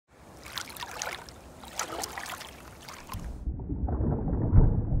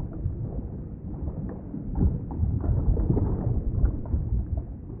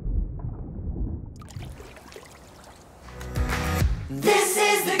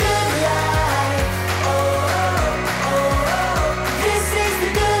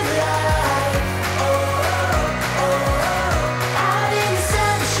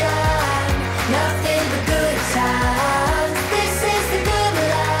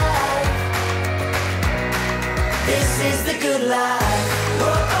is the good life. Whoa,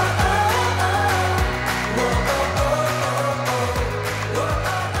 oh, oh, oh. Whoa, oh, oh,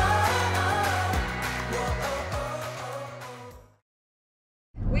 oh,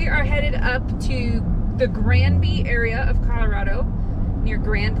 oh. We are headed up to the Granby area of Colorado near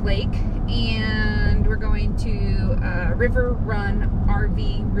Grand Lake, and we're going to River Run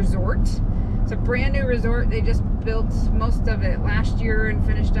RV Resort. It's a brand new resort. They just built most of it last year and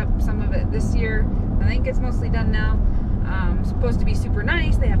finished up some of it this year. I think it's mostly done now. It's supposed to be super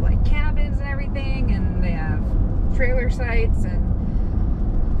nice. They have like cabins and everything, and they have trailer sites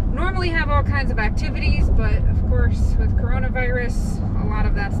and normally have all kinds of activities, but of course with coronavirus a lot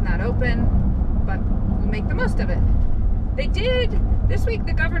of that's not open, but we'll make the most of it. They did, this week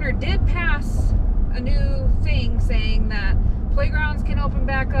the governor did pass a new thing saying that playgrounds can open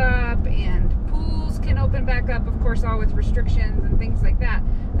back up and pools can open back up, of course all with restrictions and things like that.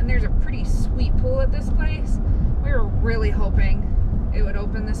 And there's a pretty sweet pool at this place. We were really hoping it would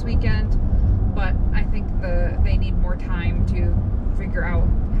open this weekend, but I think they need more time to figure out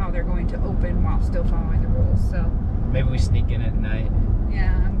how they're going to open while still following the rules. So maybe we sneak in at night.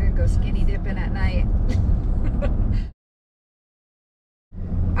 Yeah, I'm gonna go skinny dipping at night.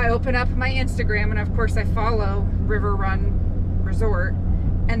 I open up my Instagram, and of course I follow River Run Resort,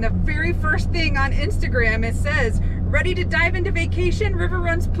 and the very first thing on Instagram it says, ready to dive into vacation, River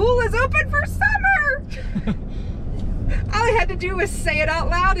Run's pool is open for summer. All I had to do was say it out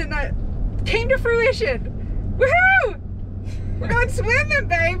loud, and it came to fruition. Woohoo! We're going swimming,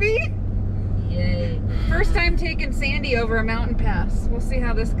 baby! Yay. First time taking Sandy over a mountain pass. We'll see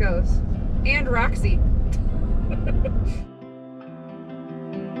how this goes. And Roxy.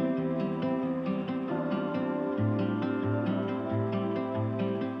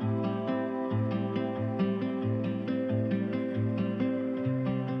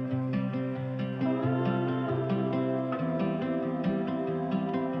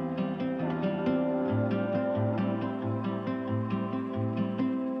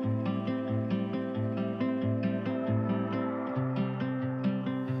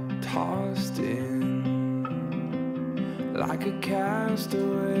 Tossed in like a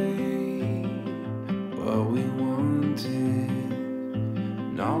castaway, what we wanted,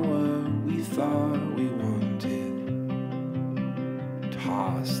 not what we thought we wanted.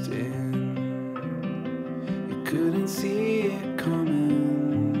 Tossed in, you couldn't see it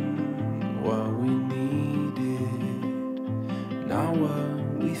coming, what we needed, not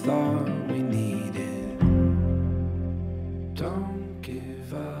what we thought we needed. Don't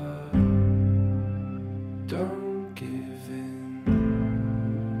give up, don't give in.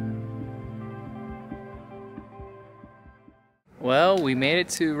 Well, we made it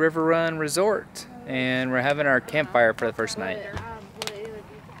to River Run Resort, and we're having our campfire for the first night.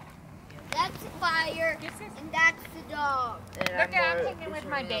 That's the fire, and that's the dog. Look, I'm taking with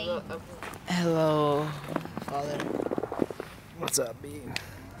my baby. Hello. Father. What's up, Bean?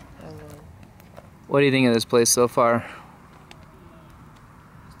 Hello. What do you think of this place so far?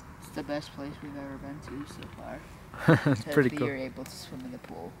 It's the best place we've ever been to so far. It's pretty cool. You're able to swim in the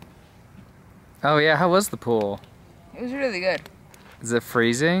pool. Oh yeah, how was the pool? It was really good. Is it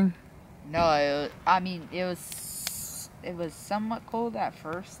freezing? No, I mean it was somewhat cold at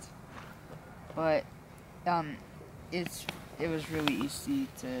first, but it was really easy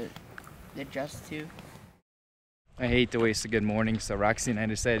to adjust to. I hate to waste a good morning, so Roxy and I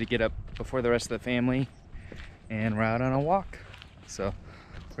decided to get up before the rest of the family, and we're out on a walk. So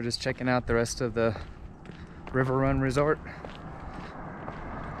we're just checking out the rest of the River Run Resort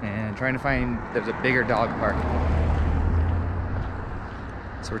and trying to find, there's a bigger dog park.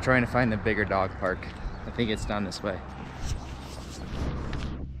 So we're trying to find the bigger dog park. I think it's down this way.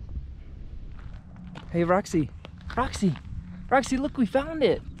 Hey Roxy, Roxy, look, we found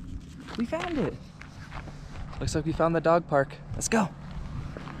it. We found it. Looks like we found the dog park. Let's go.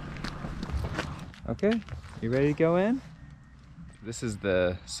 Okay, you ready to go in? This is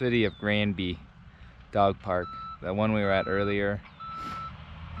the City of Granby Dog Park. The one we were at earlier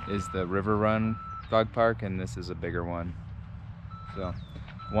is the River Run Dog Park, and this is a bigger one. So,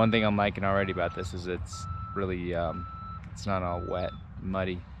 one thing I'm liking already about this is it's really, it's not all wet,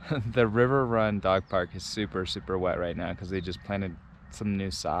 muddy. The River Run Dog Park is super, super wet right now because they just planted some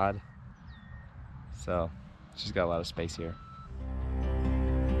new sod. So, she's got a lot of space here.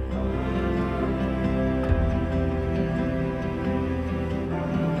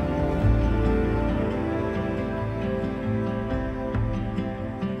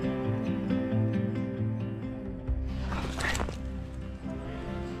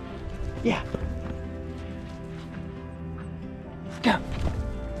 Yeah. Go.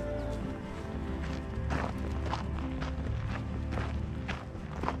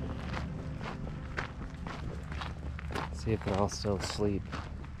 See if they're all still asleep.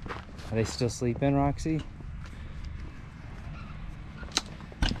 Are they still sleeping, Roxy?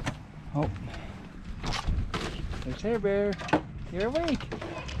 Oh. There's Hair Bear. You're awake.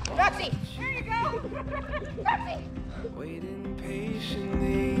 Roxy, here you go. Roxy. Waiting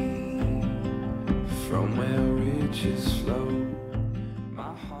patiently from where riches flow. My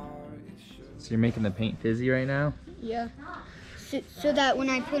heart is sure. So you're making the paint fizzy right now? Yeah. So that when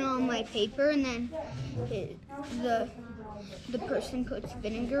I put it on my paper and then the person puts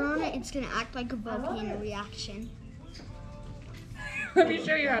vinegar on it, it's gonna act like a volcano reaction. Let me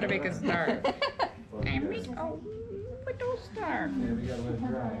show you how to make a star. I make a little star.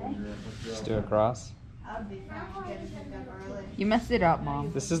 Just do it across. You messed it up,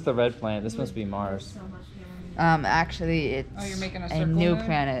 Mom. This is the red planet. This must be Mars. Actually, it's Oh, you're making a a circle new now?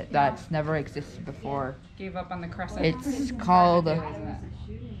 planet that's never existed before. Gave up on the crescent. It's called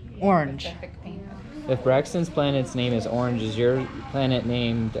Orange. The thick paint. If Braxton's planet's name is orange, is your planet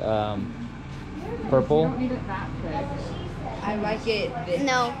named purple? Need it that thick. I like it this.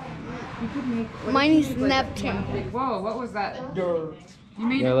 No, mine is Neptune. Whoa, what was that? You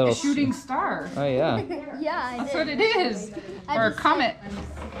made Yeah, a a little shooting star. Oh yeah. Yeah, That's what it is. Or a comet.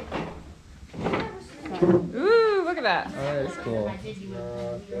 Ooh, look at that. Oh, that's cool.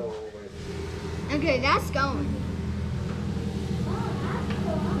 Okay, that's going.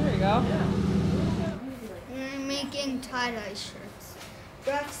 There you go. I'm making tie-dye shirts.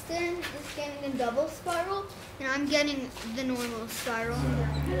 Braxton is getting a double spiral, and I'm getting the normal spiral.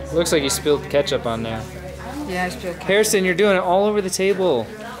 Looks like you spilled ketchup on there. Yeah, it's true. Harrison, you're doing it all over the table.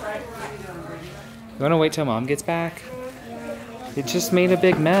 You wanna wait till Mom gets back? It just made a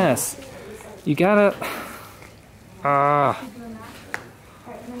big mess. You gotta... Why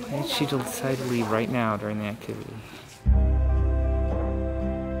did she decide to leave right now during the activity?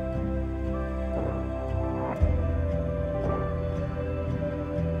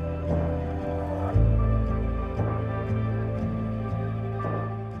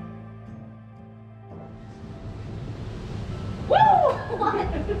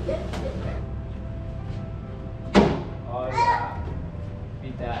 Oh yeah.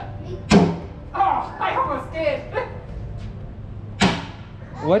 Beat that. Oh, I almost did.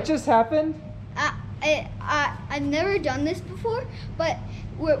 What just happened? I've never done this before, but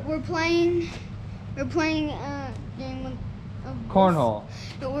we're playing a game of Cornhole.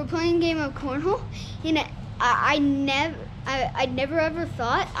 We're playing a game of cornhole, and I never ever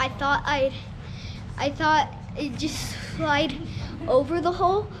thought I thought it just slide over the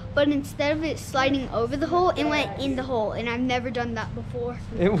hole, but instead of it sliding over the hole, it went in the hole, and I've never done that before.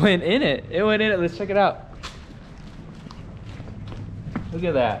 It went in it. It went in it. Let's check it out. Look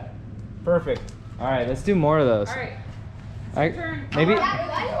at that. Perfect. All right, let's do more of those. All right. Maybe.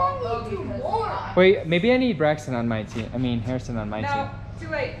 Why do you want me to do more? Wait, maybe I need Braxton on my team. I mean Harrison on my No, team. too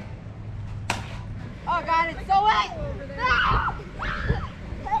late. Oh God, it's so wet!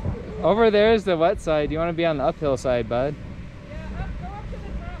 Over there is the wet side. You want to be on the uphill side, bud? Yeah, go up to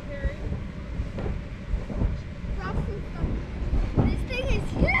the top, Harry. This thing is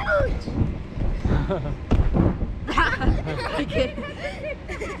huge!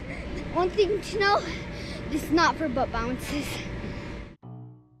 One thing to know, this is not for butt bounces.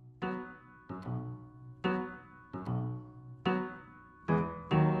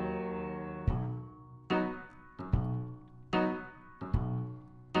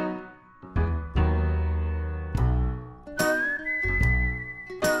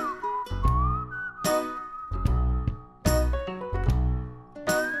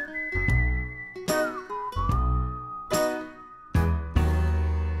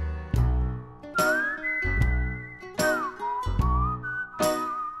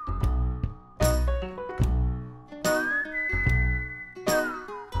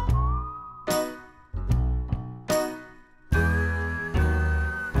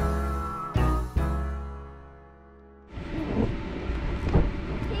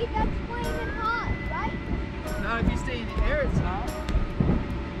 See, that's flaming hot, right? Not if you stay in the air, it's not.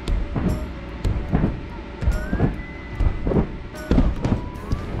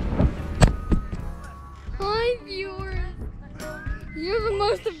 Hi, viewers. You're the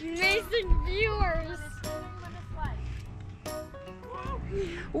most amazing viewers.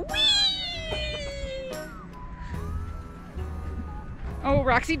 Whee! Oh,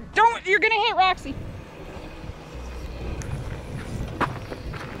 Roxy, don't! You're gonna hit Roxy.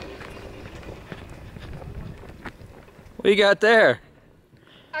 What you got there?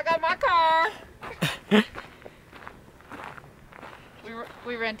 I got my car.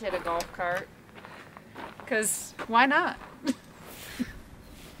 we rented a golf cart. Cause why not?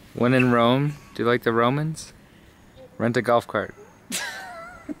 When in Rome, do you like the Romans? Rent a golf cart.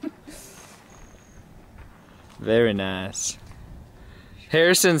 Very nice.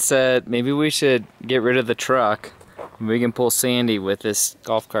 Harrison said maybe we should get rid of the truck and we can pull Sandy with this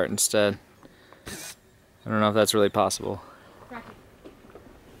golf cart instead. I don't know if that's really possible.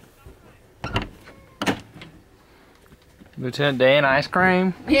 Lieutenant Dan, ice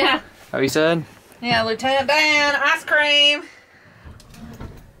cream? Yeah. How you said? Yeah, Lieutenant Dan, ice cream.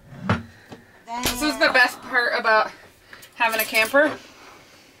 This is the best part about having a camper.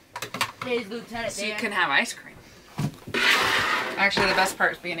 Hey, Lieutenant So you Dan. can have ice cream. Actually, the best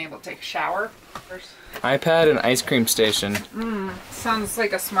part is being able to take a shower first. iPad and ice cream station. Sounds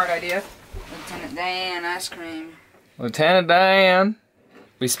like a smart idea. Lieutenant Dan, ice cream. Lieutenant Dan,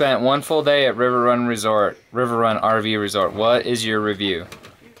 we spent one full day at River Run RV Resort. What is your review?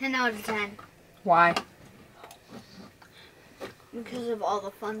 10 out of 10. Why? Because of all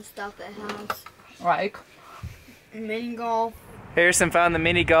the fun stuff it has. Like? Mini golf. Harrison found the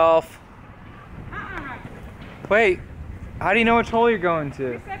mini golf. Wait, how do you know which hole you're going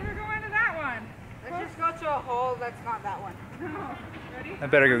to? We said we're going to that one. Let's just go to a hole that's not that one. No. Ready? I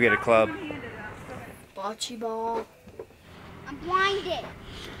better go get a club. Bocce ball. I'm blinded.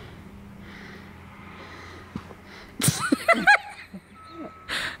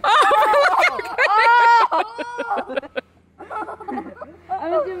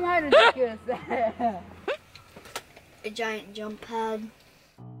 I'm gonna do my ridiculous. A giant jump pad.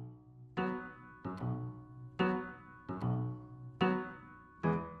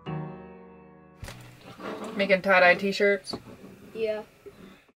 Making tie-dye t-shirts. Yeah.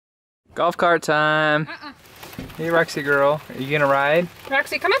 Golf cart time. Hey, Roxy girl, are you gonna ride?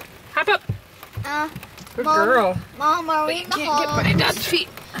 Roxy, come on. Hop up. Good Mom, girl. Mom, are we in the Can't hall? get by Dad's feet.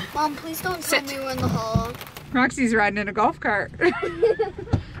 Mom, please don't tell me we're in the hall. Roxy's riding in a golf cart.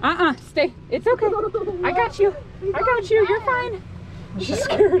 Stay. It's okay. I got you. I got you. You're fine. She's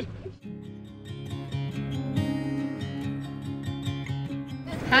scared.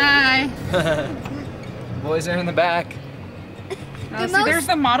 Hi. Boys are in the back. Oh, see, there's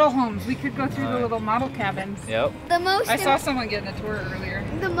the model homes. We could go through the little model cabins. Yep. The most I saw someone getting a tour earlier.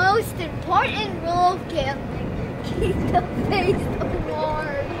 the most important rule of camping: keep the face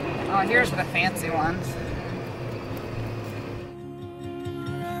warm. Oh, here's the fancy ones.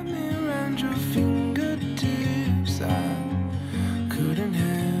 Wrap me around your fingertips. I couldn't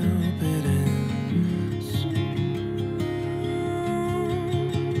help it.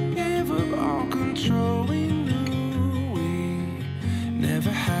 And gave up all control. We knew we never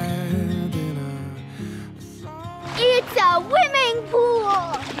had. It's a swimming pool.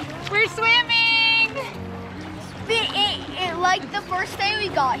 We're swimming! Like the first day we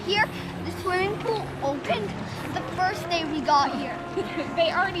got here, the swimming pool opened the first day we got here.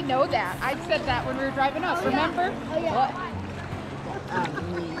 They already know that. I said that when we were driving up, remember? Oh yeah.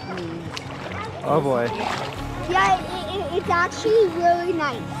 Oh boy. Yeah, it's actually really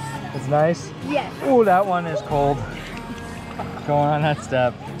nice. It's nice? Yes. Oh, that one is cold. Going on that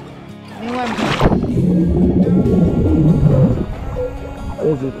step.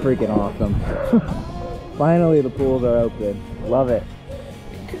 This is freaking awesome. Finally the pools are open. Love it.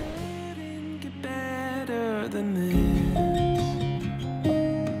 Couldn't get better than this.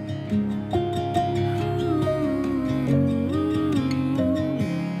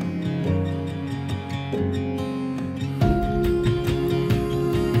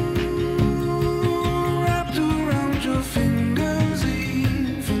 Wrapped around your fingers,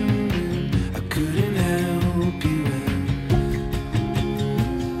 even when I couldn't help you.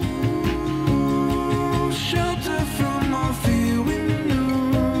 Shelter from all fear we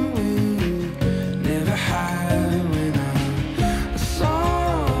knew we never had. When I saw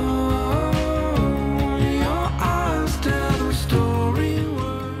your eyes tell the story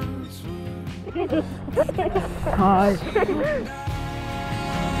words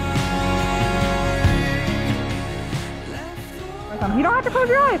You don't have to close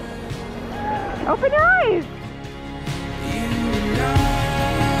your eyes. Open your eyes.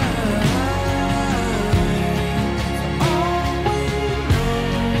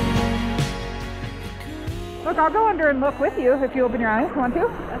 Look, I'll go under and look with you if you open your eyes. Want to?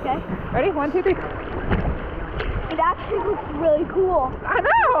 Okay. Ready? 1, 2, 3. It actually looks really cool. I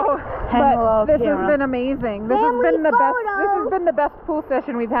know. Hello, But this camera. has been amazing. This has Family been the best. photo. This has been the best pool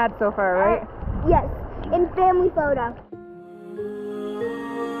session we've had so far, right? Yes, in family photo.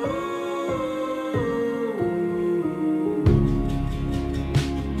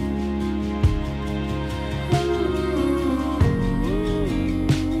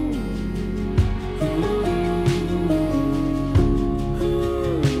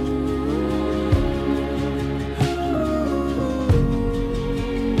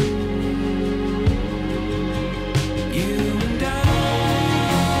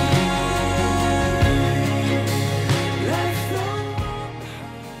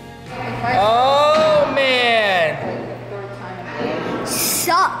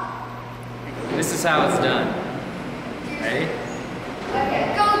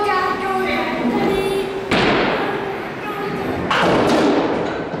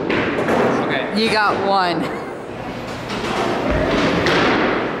 You got one.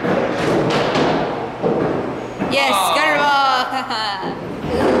 Yes, gutter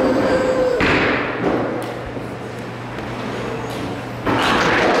ball.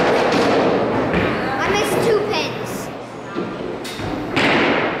 I missed 2 pins.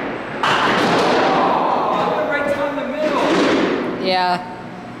 Right down the middle. Yeah.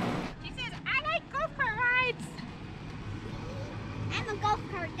 She says, I like golf cart rides. I'm a golf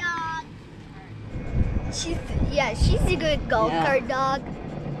cart dog. She's a good golf cart dog.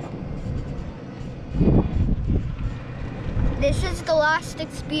 This is the last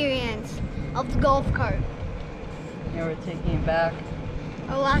experience of the golf cart. Yeah, we're taking it back.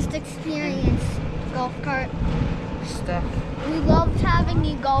 Our last experience, golf cart. Stuff. We loved having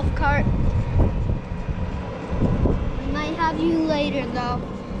a golf cart. We might have you later though.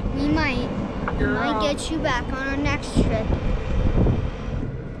 We might. We might get you back on our next trip.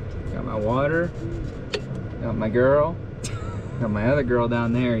 Got my water. Got my girl. Got my other girl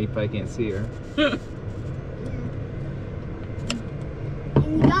down there. You probably can't see her.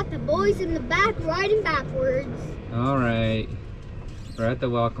 And you got the boys in the back riding backwards. All right. We're at the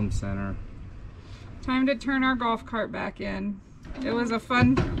Welcome Center. Time to turn our golf cart back in. It was a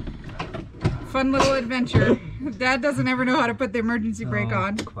fun little adventure. Dad doesn't ever know how to put the emergency brake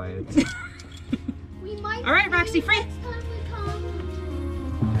on. Quiet. We might. All right, Roxy, free. Next time we come.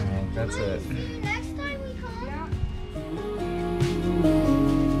 All right, that's Might it. see you next time we come.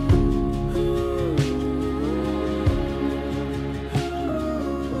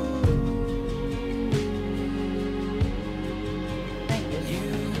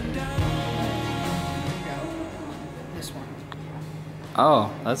 This one.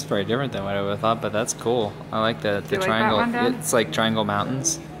 Oh, that's very different than what I would have thought, but that's cool. I like the you like that triangle. one, Dad? It's like Triangle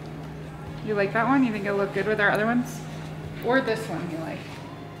Mountains. You like that one? You think it'll look good with our other ones? Or this one you like?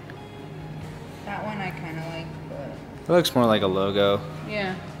 That one I kind of like, but It looks more like a logo,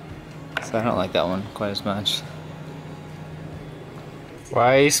 Yeah. so I don't like that one quite as much.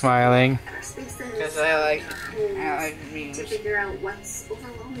 Why are you smiling? because I like memes. Figure out what's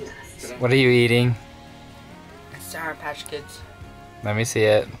overwhelming us. What are you eating? Sour Patch Kids. Let me see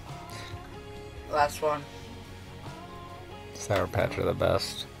it. Last one. Sour Patch are the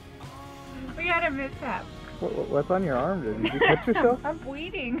best. We had a mishap. What's on your arm? Did you cut yourself? I'm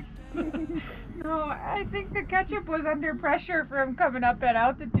bleeding. No, I think the ketchup was under pressure from coming up at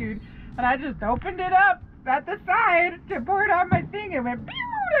altitude, and I just opened it up at the side to pour it on my thing, and went pew,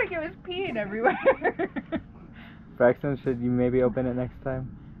 like it was peeing everywhere. Braxton, should you maybe open it next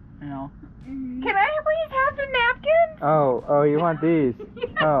time? No. Can I please have the napkins? Oh, you want these?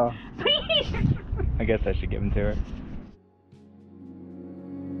 Yeah, Oh. please. I guess I should give them to her.